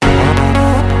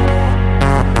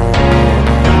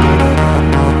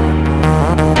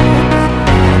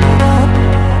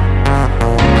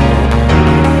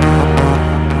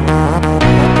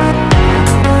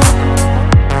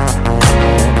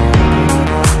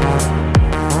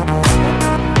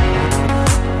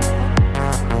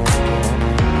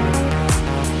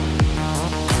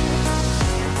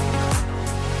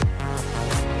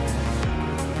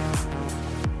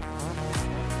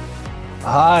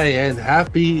Hi, and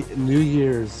happy New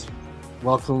Year's.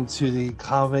 Welcome to the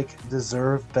Comic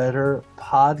Deserve Better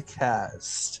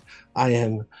podcast. I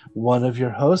am one of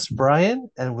your hosts, Brian,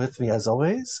 and with me, as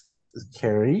always, is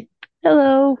Carrie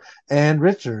Hello. and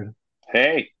Richard.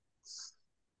 Hey,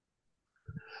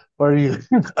 What are you?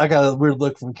 I got a weird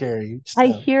look from Carrie just I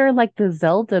now. hear like the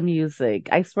Zelda music.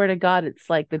 I swear to God, it's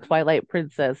like the Twilight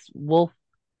Princess wolf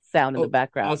sound in the Oh,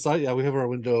 background. outside, yeah, we have our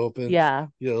window open. Yeah,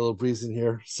 You got a little breeze in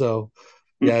here. So,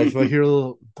 yeah, if I hear a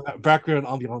little background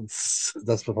ambiance,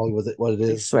 that's probably what it I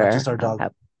is, not just swear our I'm dog,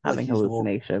 like having usual.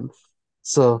 hallucinations.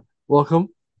 So, welcome,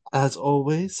 as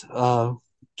always,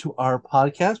 to our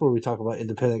podcast where we talk about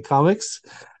independent comics.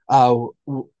 I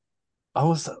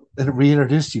was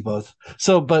reintroduced you both.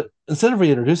 So, but instead of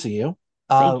reintroducing you,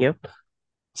 Thank uh, you.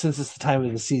 since it's the time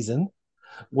of the season,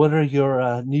 what are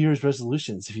your New Year's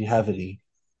resolutions, if you have any?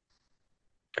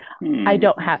 I hmm.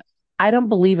 don't have, I don't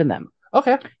believe in them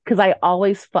Okay. because I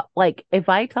always like if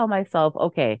I tell myself,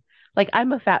 okay, like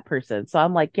I'm a fat person, so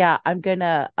I'm like, yeah, I'm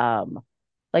gonna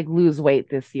like lose weight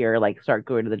this year, like start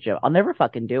going to the gym. I'll never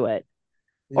fucking do it.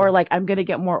 Or Yeah. like I'm gonna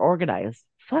get more organized.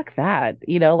 Fuck that.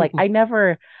 Like I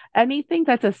never anything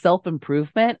that's a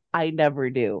self-improvement, I never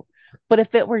do. But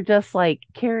if it were just like,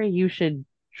 Carrie, you should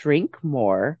drink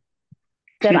more,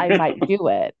 then I might do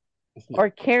it. Yeah. Or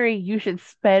Carrie, you should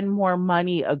spend more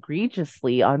money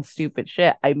egregiously on stupid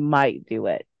shit, I might do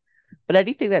it. But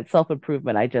anything that's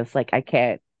self-improvement, I just like I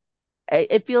can't.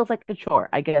 It feels like a chore,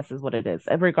 I guess is what it is,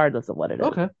 and regardless of what it is.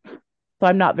 Okay. So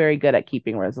I'm not very good at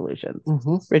keeping resolutions.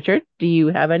 Hmm. Richard, do you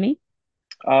have any?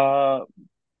 uh,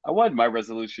 I want my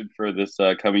resolution for this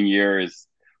coming year is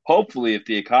hopefully if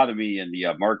the economy and the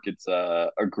markets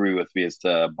agree with me is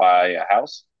to buy a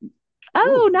house. Oh,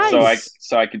 Oh, So nice. I nice.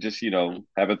 so I could just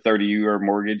have a 30-year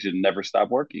mortgage and never stop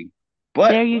working, There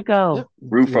but you Yep. go.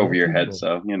 roof Yeah, over that's your head.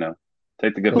 reasonable. So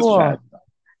take the good with the That's bad. Cool.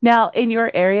 Now, in your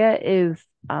area is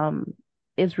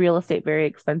real estate very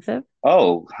expensive?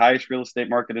 Oh, highest real estate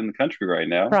market in the country right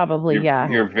now. Probably, You're yeah.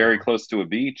 you're Oh, very wow. close to a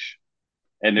beach.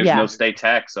 And there's no Yeah. state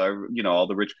tax. So, all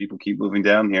the rich people keep moving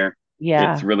down here. It's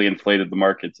Yeah. really inflated the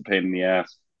market. It's a pain in the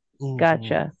ass. Hmm.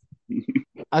 Gotcha.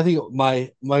 I think my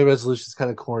resolution is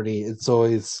kind of corny. It's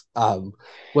always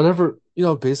whatever,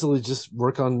 basically just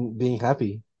work on being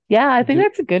happy. Yeah, I think Do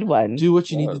that's a good one. do what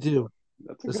you need to Oh, do,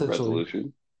 that's a good essentially.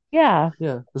 resolution. Yeah.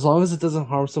 Yeah. As long as it doesn't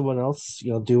harm someone else,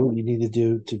 do what you need to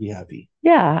do to be happy.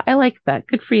 Yeah, I like that.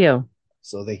 Good for you.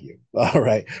 So thank you. All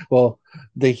right. Well,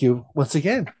 thank you once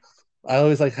again. I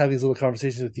always like having these little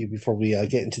conversations with you before we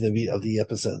get into the meat of the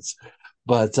episodes.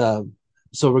 But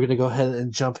so we're going to go ahead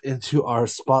and jump into our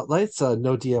spotlights.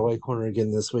 No DIY corner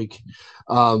again this week.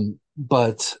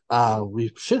 But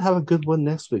we should have a good one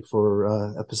next week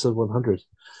for episode 100.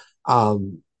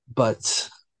 But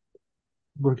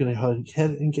we're going to go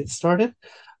ahead and get started.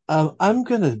 I'm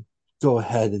going to go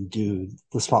ahead and do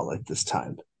the spotlight this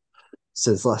time,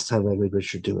 since last time I made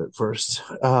Richard do it first.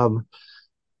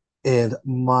 And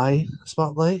my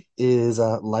spotlight is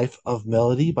Life of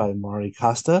Melody by Mari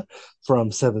Costa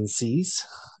from Seven Seas.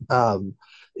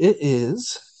 It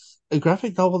is a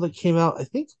graphic novel that came out, I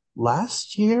think,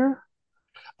 last year.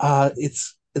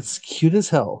 It's cute as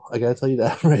hell. I gotta tell you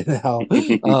that right now.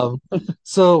 Um,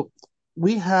 so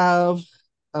we have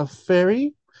a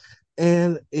fairy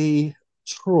and a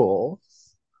troll.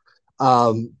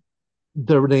 Um,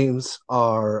 their names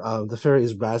are the fairy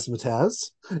is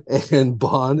Razmataz, and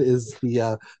Bon is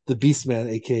the Beastman,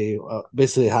 aka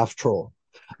basically a half troll.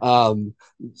 Um,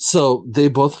 so they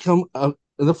both come up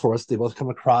in the forest. They both come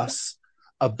across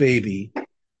a baby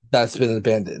that's been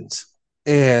abandoned,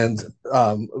 and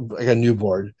like a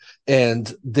newborn,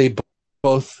 and they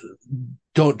both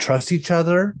don't trust each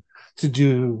other to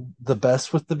do the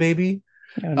best with the baby.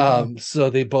 Oh no. So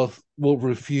they both will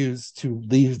refuse to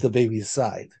leave the baby's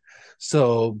side.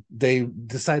 So they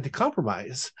decide to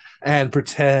compromise and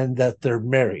pretend that they're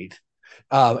married.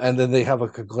 And then they have a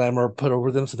glamour put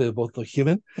over them so they both look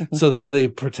human. Mhm. So they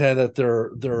pretend that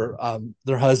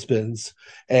they're husbands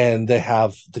and they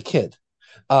have the kid.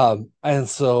 And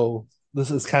so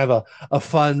this is kind of a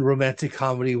fun romantic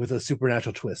comedy with a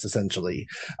supernatural twist, essentially.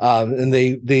 And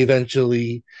they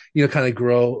eventually, kind of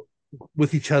grow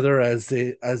with each other as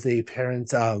they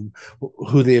parent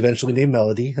who they eventually name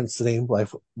Melody, hence the name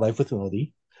Life with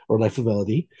Melody or Life with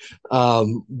Melody.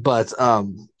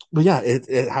 But yeah,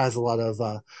 it has a lot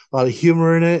of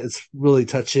humor in it. It's really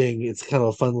touching. It's kind of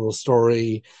a fun little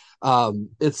story.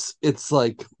 It's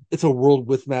like it's a world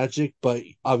with magic, but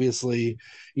obviously,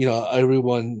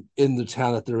 everyone in the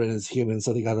town that they're in is human,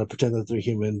 so they gotta pretend that they're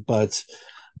human. But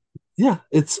yeah,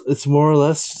 it's more or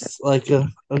less like a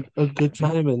good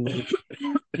time, and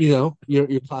your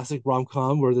classic rom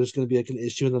com where there's going to be like an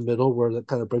issue in the middle where that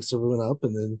kind of breaks everyone up,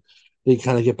 and then they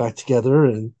kind of get back together.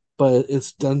 And but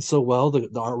it's done so well. The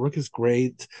artwork is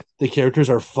great. The characters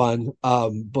are fun.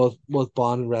 Both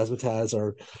Bond and Razzmatazz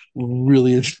are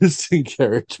really interesting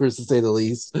characters to say the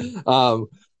least.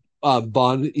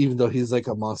 Bond, even though he's like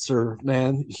a monster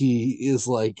man, he is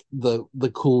like the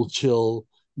cool, chill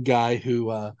guy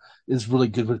who is really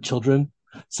good with children.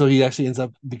 So he actually ends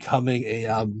up becoming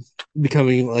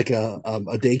like a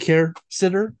daycare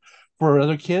sitter for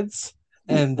other kids.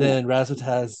 And Ooh. then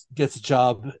Razzmatazz gets a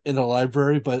job in a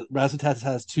library, but Razzmatazz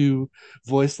has two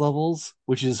voice levels,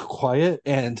 which is quiet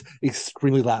and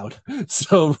extremely loud.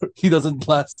 So he doesn't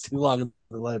last too long in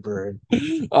the library.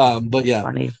 But That's yeah,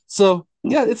 funny. so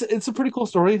yeah, it's a pretty cool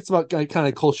story. It's about kind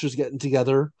of cultures getting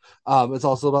together. It's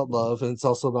also about love, and it's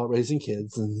also about raising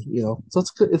kids, and so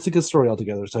it's a good story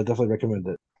altogether. So I definitely recommend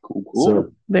it. Cool, So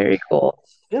cool. Very cool.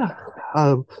 yeah,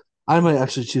 um, I might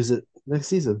actually choose it next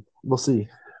season. We'll see.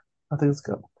 I think it's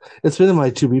good. It's been in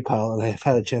my to read pile, and I've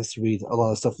had a chance to read a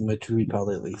lot of stuff in my to read pile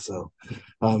lately. So,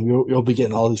 you'll be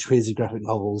getting all these crazy graphic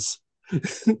novels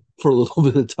for a little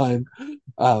bit of time.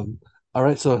 Um, all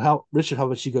right. So, Richard? How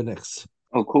about you go next?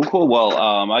 Oh, cool, cool. Well,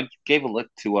 I gave a look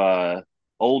to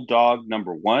Old Dog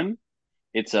Number One.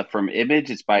 It's from Image.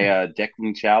 It's by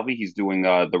Declan Shalvey. He's doing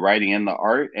the writing and the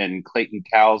art, and Clayton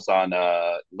Cowles on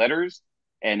letters,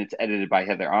 and it's edited by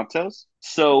Heather Antos.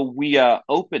 So we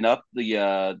open up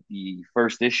the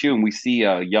first issue, and we see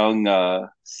a young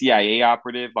CIA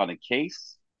operative on a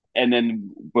case, and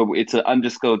then but it's an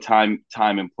undisclosed time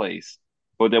and place.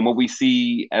 But then what we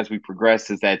see as we progress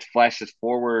is that it flashes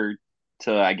forward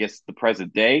to, I guess, the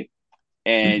present day,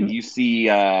 and Hmm. you see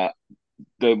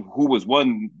the who was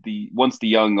once the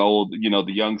young old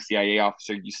the young CIA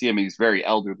officer. You see him; he's very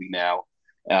elderly now.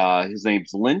 His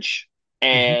name's Lynch, Mhm.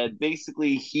 and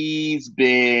basically he's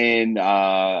been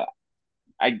I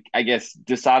guess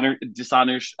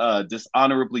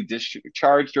dishonorably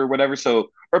discharged or whatever. So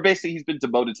or basically he's been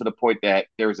demoted to the point that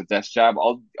there was a desk job.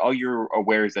 All you're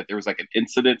aware is that there was like an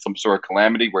incident, some sort of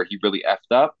calamity where he really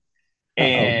effed up, Uh-oh.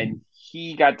 and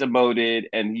he got demoted,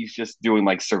 and he's just doing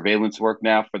like surveillance work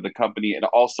now for the company, and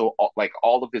also like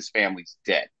all of his family's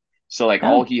dead, so like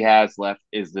all Oh. he has left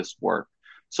is this work.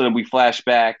 So then we flash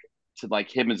back to like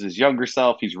him as his younger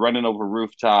self. He's running over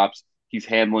rooftops, he's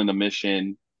handling a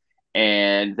mission,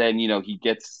 and then he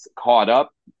gets caught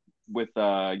up with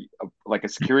like a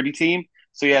security team,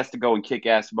 so he has to go in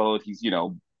kick-ass mode. He's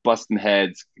busting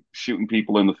heads, shooting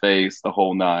people in the face, the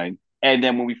whole nine. And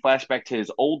then when we flash back to his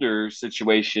older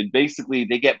situation, basically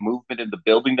they get movement in the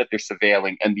building that they're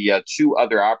surveilling, and the two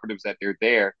other operatives that they're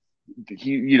there,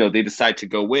 they decide to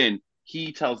go in.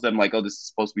 He tells them like, "Oh, this is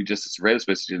supposed to be just a surveillance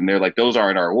mission," and they're like, "Those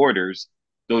aren't our orders;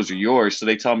 those are yours." So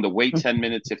they tell him to wait 10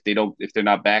 minutes if they're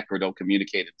not back or don't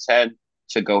communicate in 10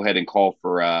 to go ahead and call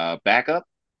for backup.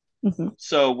 Mhm.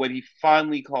 So when he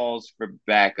finally calls for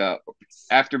backup,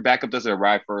 after backup doesn't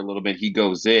arrive for a little bit, he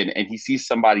goes in and he sees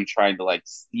somebody trying to like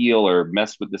steal or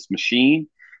mess with this machine.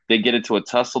 They get into a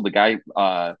tussle. The guy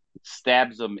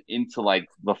stabs him into like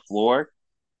the floor,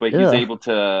 but he's Ugh. able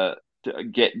to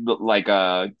get like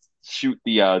shoot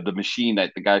the machine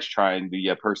that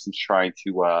the person's trying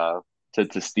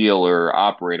to steal or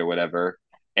operate or whatever.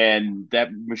 And that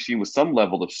machine was some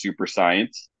level of super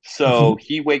science. So Mhm.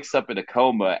 he wakes up in a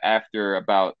coma after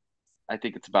about, I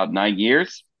think it's about 9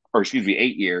 years, or excuse me,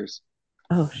 8 years.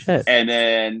 Oh shit. And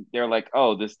then they're like,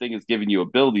 "Oh, this thing is giving you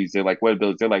abilities." They're like, "What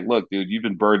abilities?" They're like, "Look, dude, you've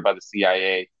been burned by the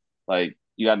CIA. Like,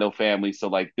 you got no family. So,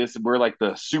 like, we're like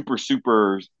the super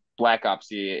black ops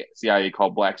CIA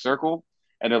called Black Circle."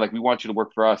 And they're like, "We want you to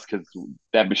work for us because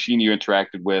that machine you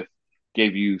interacted with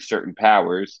gave you certain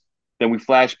powers." Then we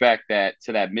flash back that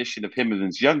mission of him and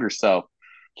his younger self.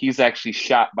 He's actually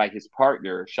shot by his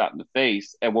partner, shot in the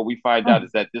face. And what we find Oh. out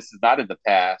is that this is not in the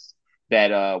past,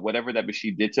 that whatever that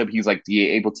machine did to him, he's like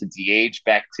able to de-age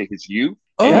back to his youth,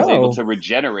 and he's able Oh, Oh. to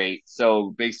regenerate.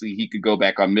 So basically, he could go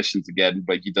back on missions again,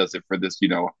 but he does it for this,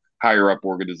 higher up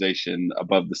organization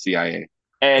above the CIA.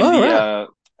 And all the right.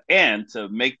 and to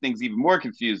make things even more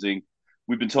confusing,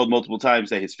 we've been told multiple times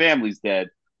that his family's dead.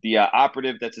 The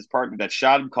operative that's his partner that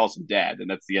shot him calls him dad, and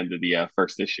that's the end of the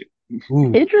first issue.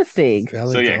 Ooh, Interesting. So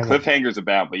family yeah, drama. cliffhangers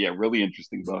abound, but yeah, really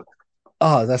interesting book.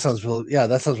 Oh, that sounds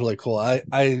really cool.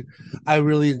 I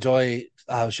really enjoy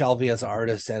Shelby as an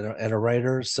artist and a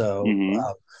writer. So Mm-hmm.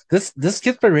 this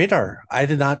gets my radar. I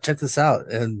did not check this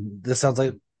out, and this sounds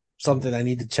like something I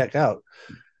need to check out.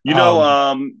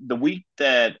 Um, The week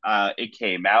that it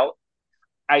came out,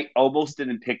 I almost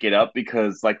didn't pick it up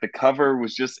because like the cover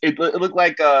was just it looked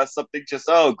like something just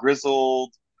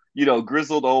grizzled,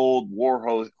 grizzled old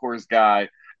war horse guy.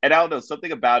 And I don't know,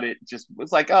 something about it just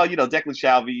was like, oh, Declan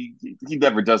Shalvey, he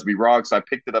never does me wrong. So I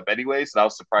picked it up anyways. And I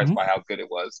was surprised by Mhm. how good it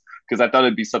was because I thought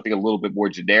it'd be something a little bit more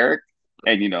generic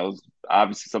and,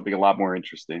 obviously something a lot more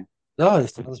interesting. No,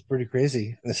 it sounds pretty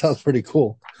crazy. It sounds pretty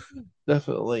cool.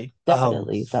 Definitely.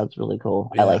 Definitely sounds really cool.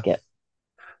 I Yeah, like it.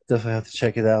 definitely have to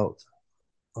check it out.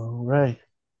 All right.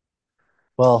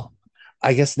 Well,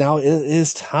 I guess now it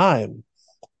is time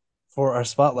for our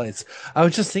spotlights. I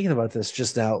was just thinking about this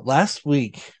just now. Last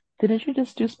week, Didn't you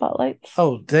just do spotlights?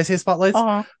 oh, did I say spotlights?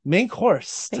 Oh, Main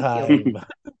course thank you.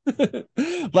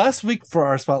 time. Last week for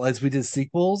our spotlights, we did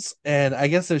sequels, and I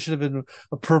guess it should have been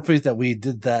appropriate that we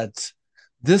did that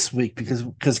this week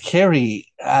because Carrie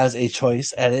has a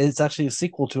choice, and it's actually a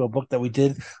sequel to a book that we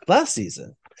did last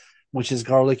season, which is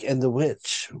Garlic and the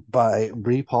Witch by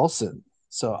Bree Paulson.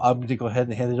 So I'm going to go ahead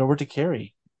and hand it over to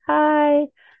Carrie. Hi.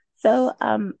 So,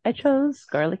 I chose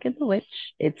Garlic and the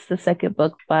Witch. It's the second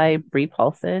book by Brie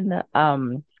Paulson.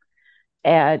 And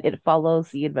it follows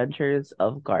the adventures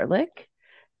of Garlic,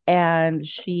 and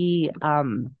she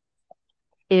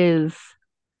is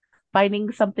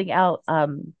finding something out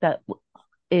that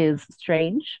is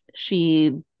strange.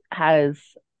 She has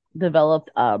developed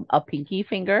a pinky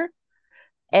finger,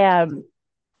 and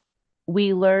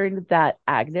we learned that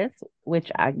Agnes,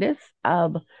 which Agnes,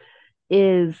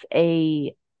 is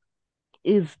a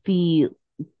is the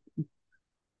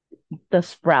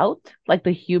sprout, like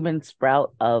the human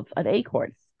sprout of an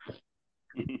acorn.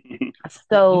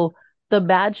 So the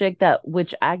magic that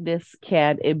which Agnes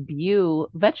can imbue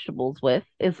vegetables with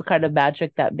is the kind of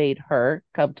magic that made her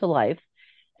come to life.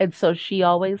 And so she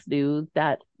always knew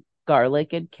that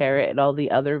garlic and carrot and all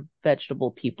the other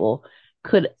vegetable people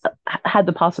could had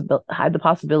the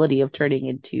possibility of turning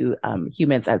into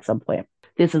humans at some point.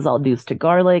 This is all news to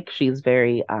Garlic. She's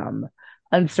very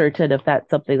uncertain if that's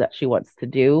something that she wants to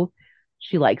do.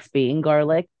 She likes being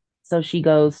Garlic, so she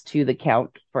goes to the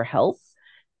Count for help,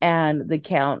 and the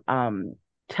Count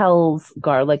tells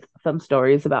Garlic some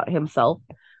stories about himself,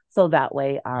 so that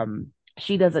way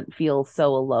she doesn't feel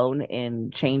so alone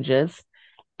in changes.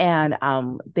 And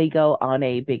they go on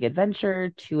a big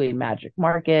adventure to a magic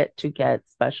market to get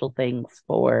special things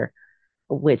for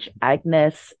Witch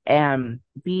Agnes. And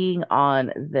being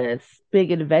on this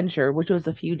big adventure, which was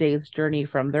a few days' journey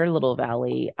from their little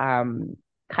valley,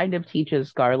 kind of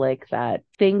teaches Garlic that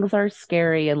things are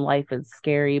scary and life is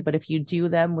scary, but if you do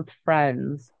them with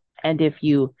friends and if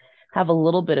you have a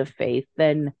little bit of faith,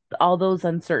 then all those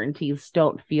uncertainties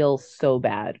don't feel so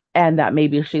bad. And that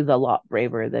maybe she's a lot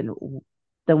braver than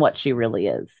what she really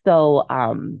is. So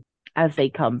as they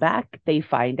come back, they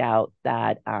find out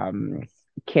that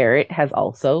Carrot has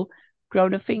also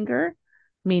grown a finger,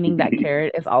 meaning that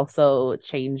Carrot is also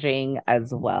changing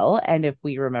as well. And if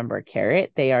we remember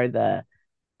Carrot, they are the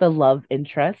love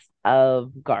interest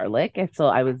of Garlic. And so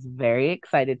I was very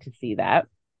excited to see that.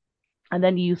 And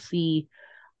then you see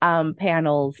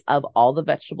panels of all the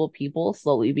vegetable people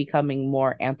slowly becoming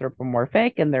more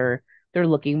anthropomorphic, and they're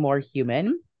looking more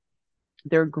human.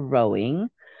 They're growing.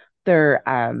 They're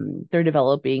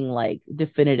developing like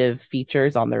definitive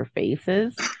features on their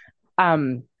faces.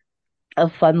 Um a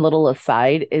fun little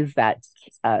aside is that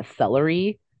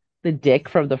Celery, the dick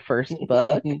from the first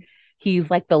book, he's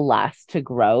like the last to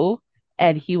grow.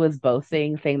 And he was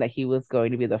boasting, saying that he was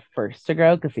going to be the first to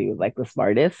grow because he was like the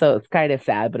smartest. So it's kind of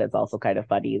sad, but it's also kind of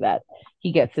funny that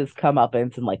he gets his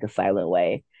comeuppance in like a silent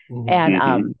way. And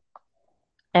Mhm.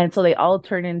 and so they all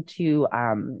turn into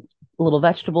little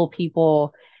vegetable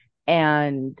people.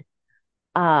 And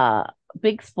uh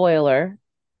big spoiler,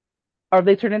 or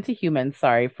they turn into humans,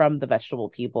 sorry, from the vegetable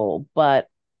people, but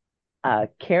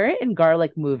Carrot and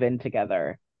Garlic move in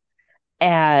together.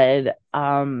 And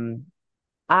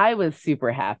I was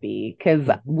super happy because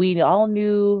we all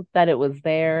knew that it was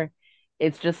there.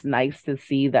 It's just nice to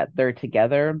see that they're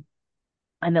together,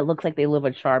 and it looks like they live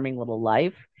a charming little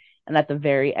life. And at the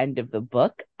very end of the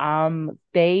book,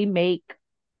 they make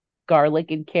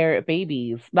garlic and carrot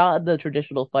babies, not the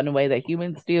traditional fun way that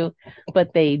humans do,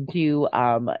 but they do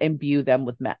imbue them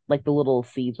with like the little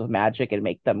seeds with magic and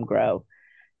make them grow.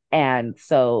 And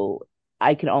so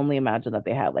I can only imagine that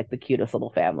they have like the cutest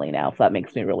little family now. So that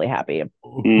makes me really happy.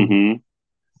 Mhm.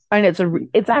 And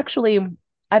it's actually,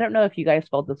 I don't know if you guys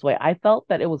felt this way. I felt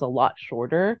that it was a lot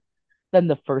shorter than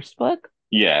the first book.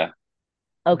 Yeah.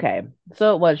 Okay,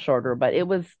 so it was shorter, but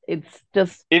it's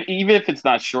just Even if it's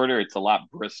not shorter, it's a lot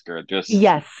brisker. Just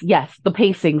yes, yes, the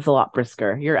pacing's a lot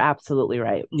brisker. You're absolutely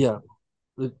right. Yeah,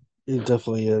 it, it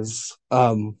definitely is.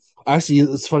 Actually,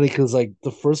 it's funny because like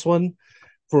the first one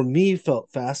for me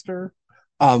felt faster.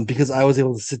 because I was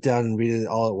able to sit down and read it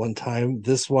all at one time.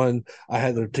 This one I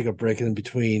had to take a break in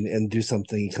between and do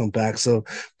something and come back. So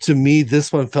to me,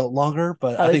 this one felt longer,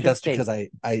 but Oh, I think that's interesting. because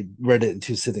I read it in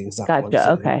two sittings, not one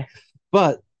Gotcha. sitting. Okay.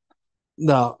 But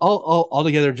no, all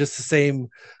together, just the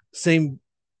same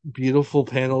beautiful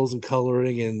panels and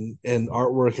coloring and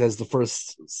artwork as the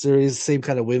first series, same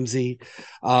kind of whimsy.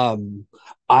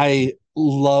 I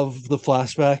love the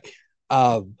flashback.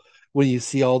 Um, when you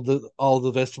see all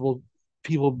the vegetable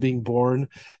people being born,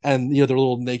 and their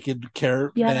little naked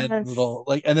carrot men, Yes. little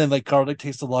like, and then like garlic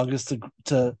takes the longest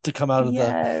to come out of the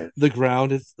Yes. the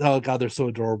ground. It's, oh god, they're so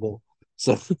adorable.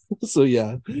 So so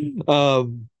yeah.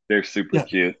 Um, They're super yeah,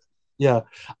 cute. yeah,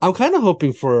 I'm kind of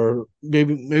hoping for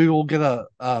maybe we'll get a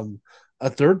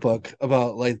third book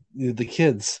about like the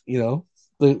kids,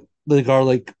 the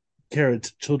garlic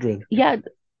carrot children. Yeah,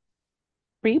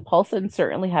 Brie Paulson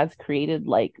certainly has created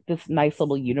like this nice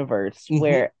little universe Hmm.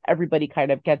 where everybody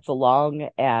kind of gets along,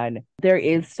 and there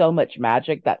is so much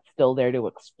magic that's still there to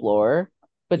explore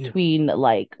Yeah, between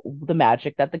like the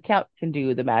magic that the Count can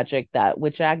do, the magic that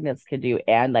Witch Agnes can do,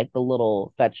 and like the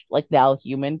little fetch like now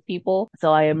human people.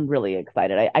 So I am really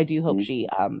excited. I do hope she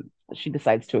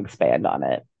decides to expand on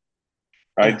it.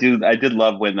 yeah, I did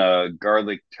love when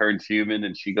Garlic turns human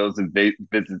and she goes and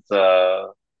visits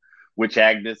Witch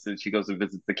Agnes and she goes and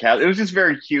visits the cat. It was just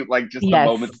very cute, like just the Yes,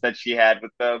 moments that she had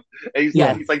with them. And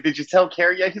yes, he's like, "Did you tell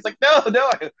Carrie yet?" He's like, No,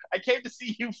 I came to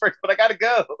see you first, but I gotta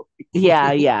go."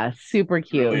 yeah, yeah, super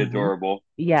It's really cute. hmm. adorable.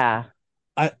 Yeah,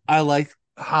 I like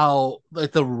how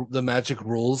like the magic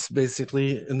rules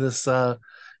basically in this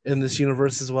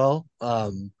universe as well.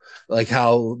 Like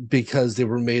how because they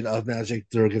were made of magic,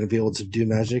 they're going to be able to do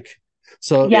magic.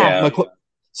 So yeah.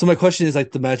 Yeah. my question is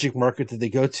like the magic market that they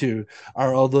go to,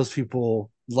 are all those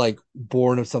people like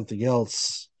born of something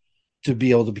else to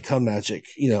be able to become magic?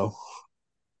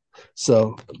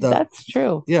 So that That's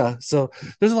true. yeah, so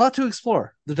there's a lot to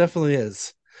explore. There definitely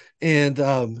is. And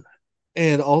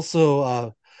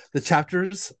also the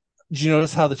chapters. Did you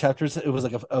notice how the chapters, it was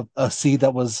like a seed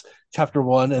that was chapter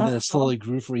one and then it Uh-huh. slowly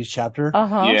grew for each chapter.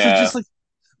 Uh-huh. So Yeah. just like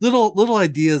little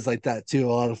ideas like that too,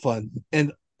 a lot of fun.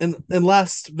 And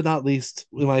last but not least,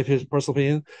 in my personal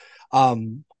opinion,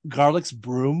 Garlic's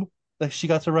broom that she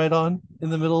got to ride on in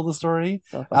the middle of the story,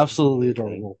 So fucking absolutely amazing.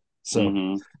 adorable. So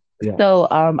Hmm. yeah. So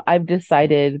I've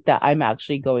decided that I'm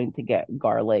actually going to get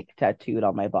garlic tattooed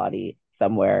on my body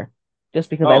somewhere just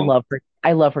because Oh,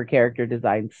 I love her character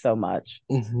design so much.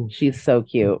 Mhm. She's so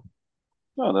cute.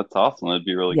 no, that's awesome. That'd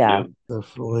be really Yeah. cute.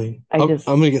 Definitely. I I'm just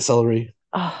gonna get celery.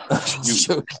 oh, I'm just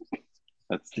You, joking.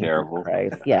 that's Jesus terrible.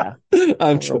 Christ. Yeah.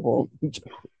 I'm Horrible.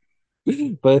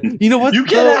 joking. But you know what You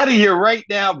get though? out of here right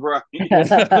now, Brian.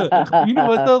 You know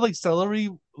what though? Like celery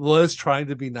was trying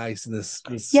to be nice in this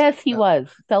Yes, he was.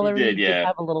 He did, Celery did yeah.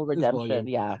 have a little this redemption. volume.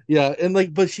 Yeah. Yeah, and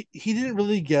like, but he didn't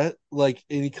really get like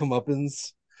any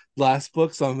comeuppance last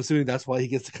book, so I'm assuming that's why he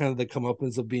gets the kind of the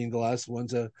comeuppance of being the last one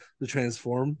to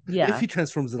transform. If Yeah. he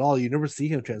transforms at all, you never see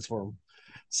him transform.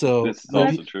 So This is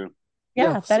That's also true. yeah,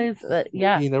 yeah, that so is maybe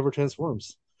yeah. he never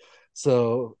transforms.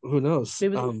 So who knows?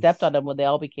 Maybe they stepped on them when they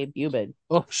all became human.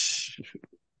 Oh,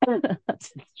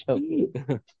 Just joking.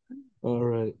 all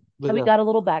right, but And we yeah, got a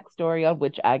little backstory on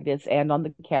Witch Agnes and on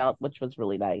the Count, which was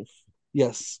really nice.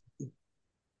 yes,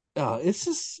 it's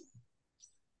just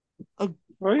a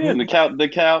Oh yeah, and great. the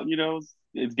count,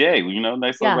 is gay.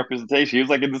 Nice little Yeah. representation. He was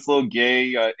like in this little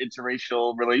gay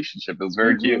interracial relationship. It was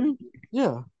very cute. Hmm.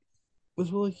 Yeah, it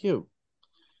was really cute.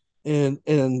 And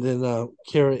then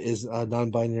Kara is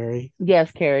non-binary,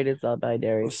 Yes, Carrot is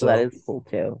non-binary, so that so is cool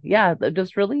too. Yeah,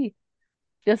 just really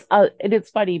just and it's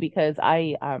funny because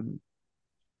I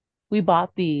we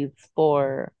bought these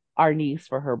for our niece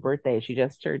for her birthday. She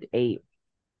just turned 8,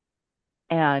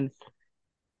 and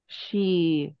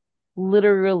she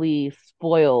literally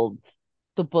spoiled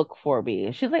the book for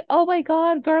me. She's like, "Oh my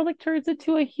God, Garlic turns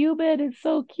into a human. It's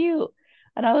so cute."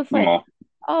 And I was like, Aw.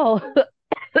 "Oh."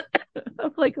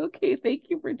 I'm like, "Okay, thank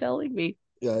you for telling me."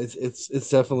 yeah, it's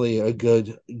definitely a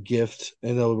good gift.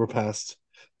 I know we're past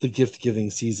the gift giving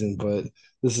season, but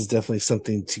this is definitely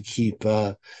something to keep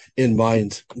in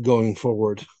mind going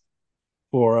forward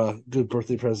for good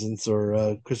birthday presents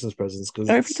or Christmas presents because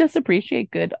Or if you it's just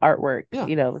appreciate good artwork, yeah.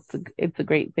 it's a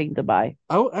great thing to buy.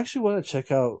 Actually want to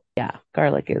check out. Yeah,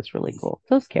 Garlic is really cool.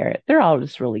 Those Carrot, they're all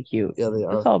just really cute. Yeah, they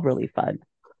It's are. all really fun.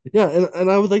 Yeah, and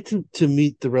I would like to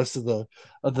meet the rest of the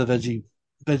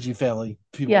veggie family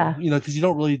people. Yeah, Because you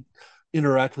don't really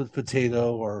interact with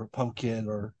potato or pumpkin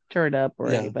or Turnip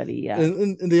or yeah, anybody. Yeah.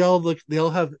 and they all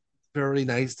have very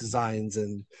nice designs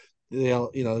and they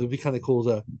all it'd be kind of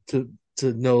cool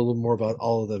to know a little more about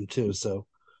all of them too. So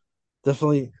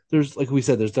definitely there's like we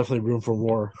said, there's definitely room for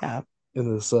more Yeah.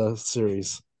 in this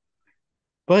series.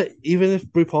 But even if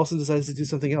Brie Paulson decides to do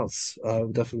something else,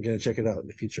 I'm definitely gonna check it out in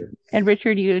the future. And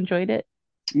Richard, you enjoyed it?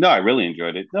 No, I really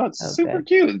enjoyed it. No, it's Oh, super good.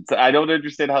 cute. I don't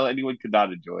understand how anyone could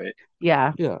not enjoy it.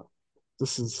 Yeah. Yeah,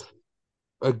 this is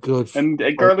a good And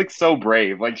like Garlic's so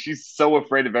brave. Like she's so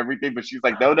afraid of everything, but she's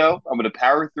like, no, no, I'm gonna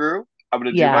power through. I'm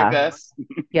gonna do my Yeah. best.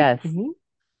 Yes. mhm.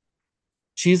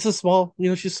 She's a small,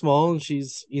 she's small and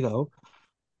she's,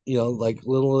 like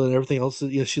little and everything else.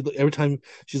 She every time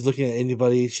she's looking at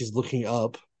anybody, she's looking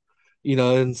up,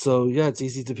 and so yeah, it's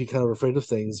easy to be kind of afraid of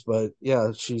things, but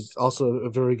yeah, she's also a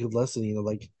very good lesson,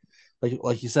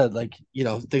 like you said, like,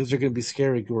 things are gonna be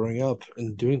scary growing up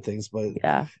and doing things, but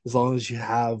Yeah. as long as you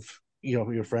have,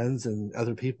 your friends and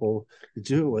other people to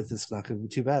do it with, it's not gonna be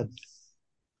too bad.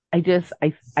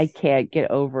 I can't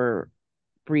get over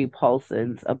Brie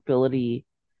Paulson's ability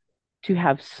to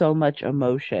have so much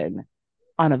emotion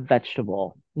on a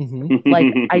vegetable. Mm-hmm. Like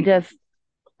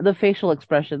the facial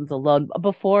expressions alone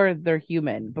before they're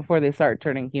human, before they start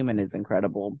turning human is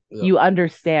incredible. Yep. You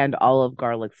understand all of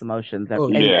Garlic's emotions Oh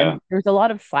and yeah. Yeah. there's a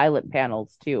lot of silent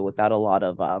panels too without a lot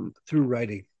of Through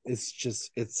writing, it's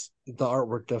the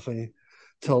artwork definitely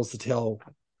tells the tale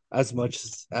as much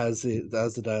as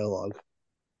the dialogue,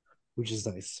 which is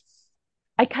nice.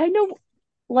 I kind of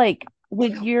like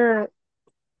when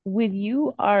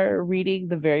you are reading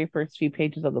the very first few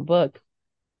pages of the book,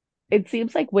 it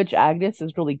seems like Witch Agnes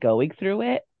is really going through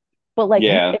it, but like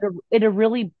Yeah. in a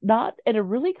really not in a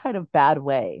really kind of bad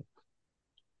way.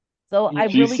 So I Yeah.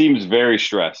 She really seems very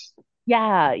stressed.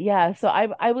 yeah, yeah. So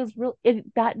I was real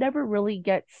that never really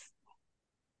gets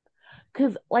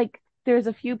because like there's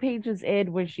a few pages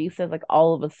in where she says like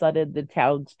all of a sudden the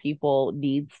townspeople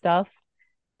need stuff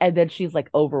and then she's like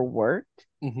overworked.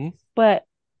 Mm-hmm. But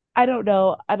I don't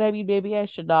know. And I mean maybe I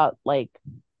should not like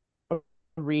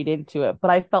read into it, but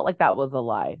I felt like that was a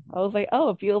lie. I was like, oh,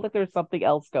 it feels like there's something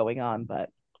else going on, but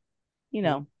you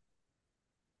Yep. know,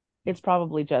 it's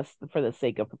probably just for the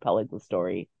sake of propelling the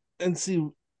story. And see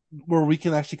where we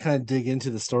can actually kind of dig into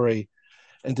the story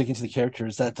and dig into the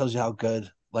characters. That tells you how good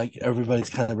like everybody's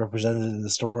kind of represented in the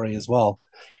story as well.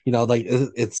 Like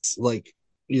it's like,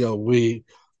 we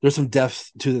there's some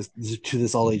depth to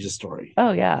this all ages story,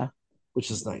 Oh yeah. which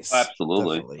is nice.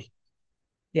 Absolutely. Definitely.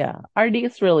 Yeah. Our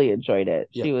niece really enjoyed it.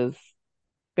 She Yep. was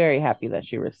very happy that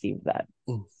she received that.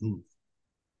 Mm-hmm.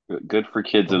 Good for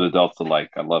kids and Well, adults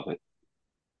alike. I love it.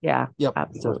 Yeah, yep,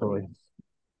 absolutely. definitely.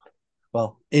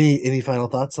 Well, any final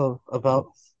thoughts about?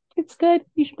 It's good.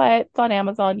 You should buy it. It's on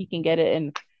Amazon. You can get it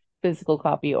in physical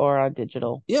copy or on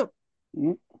digital. Yep.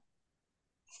 Mm.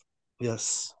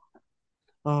 Yes.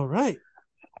 All right.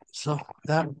 So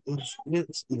that is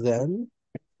it then.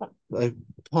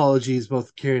 Apologies,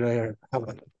 both Carrie and I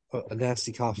have a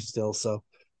nasty cough still, so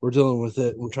we're dealing with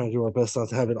it. We're trying to do our best not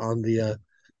to have it on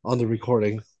the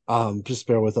recording. Just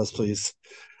bear with us, please.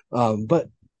 But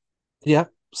yeah,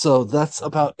 so that's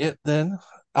about it then.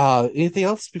 Anything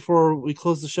else before we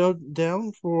close the show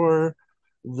down for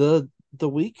the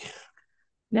week?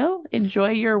 No,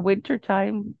 enjoy your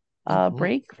wintertime Mhm.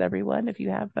 breaks, everyone, if you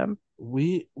have them.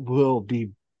 We will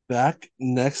be back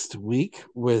next week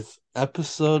with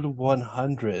episode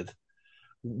 100.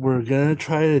 We're gonna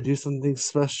try to do something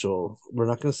special. We're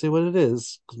not gonna say what it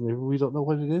is because maybe we don't know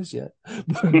what it is yet.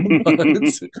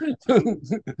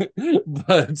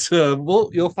 But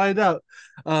you'll find out.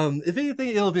 If anything,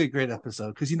 it'll be a great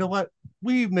episode because you know what?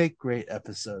 We make great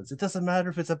episodes. It doesn't matter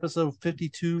if it's episode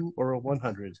 52 or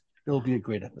 100. It'll be a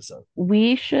great episode.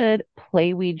 We should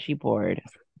play Ouija board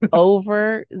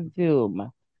over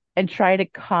Zoom and try to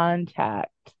contact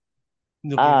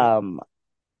Okay. um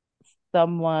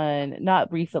someone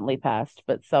not recently passed,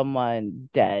 but someone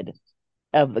dead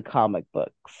of the comic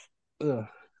books Ugh.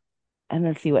 and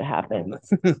then see what happens.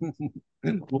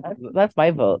 The That's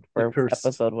my vote for cursed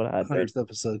episode 100. 100th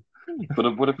episode.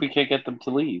 What if we can't get them to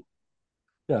leave?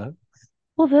 Yeah.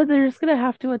 Well, then they're just gonna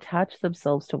have to attach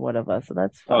themselves to one of us, so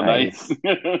that's Oh, fine. nice.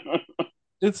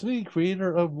 It's me,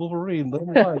 creator of Wolverine,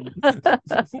 number one.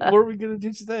 What are we gonna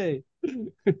do today?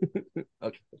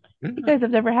 Okay. You guys have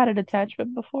never had an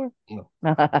attachment before? No.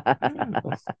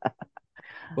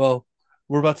 Well,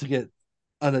 we're about to get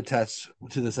unattached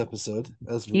to this episode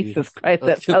as we. Jesus Christ,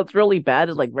 that sounds really bad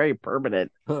and like very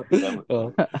permanent. It uh,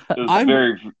 was I'm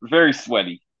very, very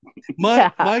sweaty.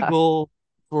 my Yeah. goal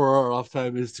for our off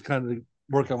time is to kind of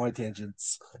work on my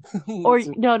tangents. Or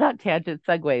So- no, not tangent,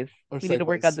 segues. or We need to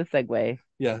work on segues. the segue.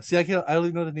 Yeah. See, I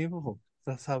only know the name of them.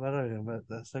 That's how bad I am at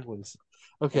segues.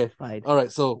 Okay. It's fine. All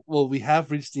right. So, well, we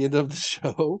have reached the end of the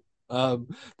show.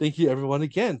 Thank you everyone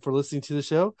again for listening to the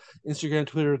show. Instagram,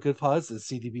 Twitter, Good Pods is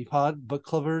CDB Pod, Book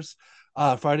Clubbers.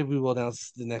 Friday we will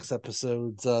announce the next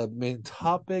episode's main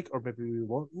topic, or maybe we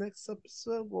won't next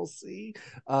episode. We'll see.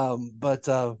 But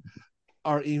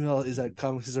our email is at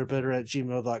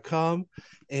comicsarebetter@gmail.com.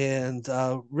 And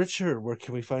Richard, where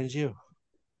can we find you?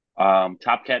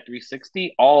 Top Cat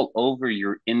 360 all over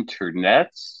your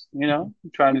internets.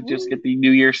 Trying to just get the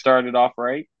new year started off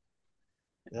right.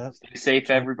 Yeah. Stay safe,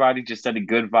 everybody. Just sending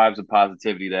good vibes and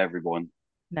positivity to everyone.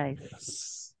 Nice.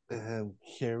 Yes. And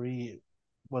Carrie,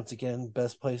 once again,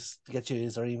 best place to get you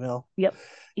is our email. Yep.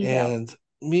 Email. And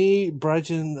me,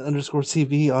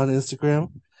 Brian_CV on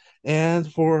Instagram.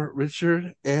 And for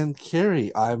Richard and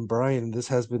Carrie, I'm Brian. This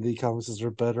has been the Comics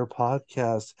Are Better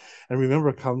podcast. And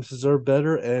remember, comics are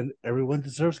better and everyone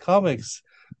deserves comics.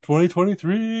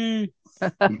 2023.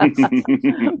 Bye.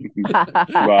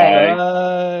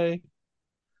 Bye.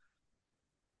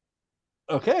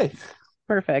 Okay.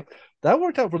 Perfect. That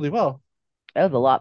worked out really well. That was a lot